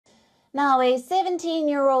Now, a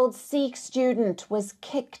 17-year-old Sikh student was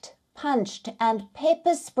kicked, punched and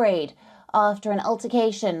pepper sprayed after an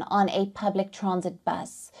altercation on a public transit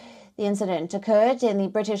bus. The incident occurred in the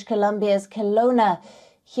British Columbia's Kelowna.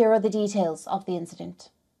 Here are the details of the incident.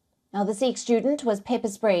 Now, the Sikh student was pepper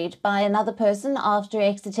sprayed by another person after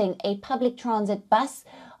exiting a public transit bus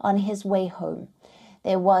on his way home.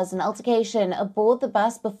 There was an altercation aboard the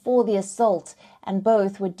bus before the assault, and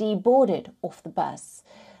both were deboarded off the bus.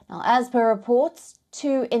 Now, as per reports,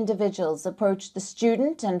 two individuals approached the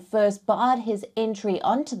student and first barred his entry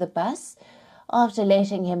onto the bus. After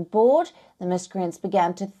letting him board, the miscreants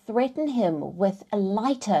began to threaten him with a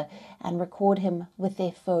lighter and record him with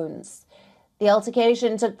their phones. The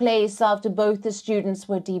altercation took place after both the students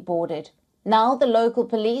were deboarded. Now, the local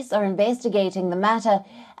police are investigating the matter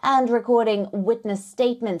and recording witness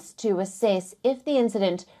statements to assess if the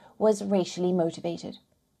incident was racially motivated.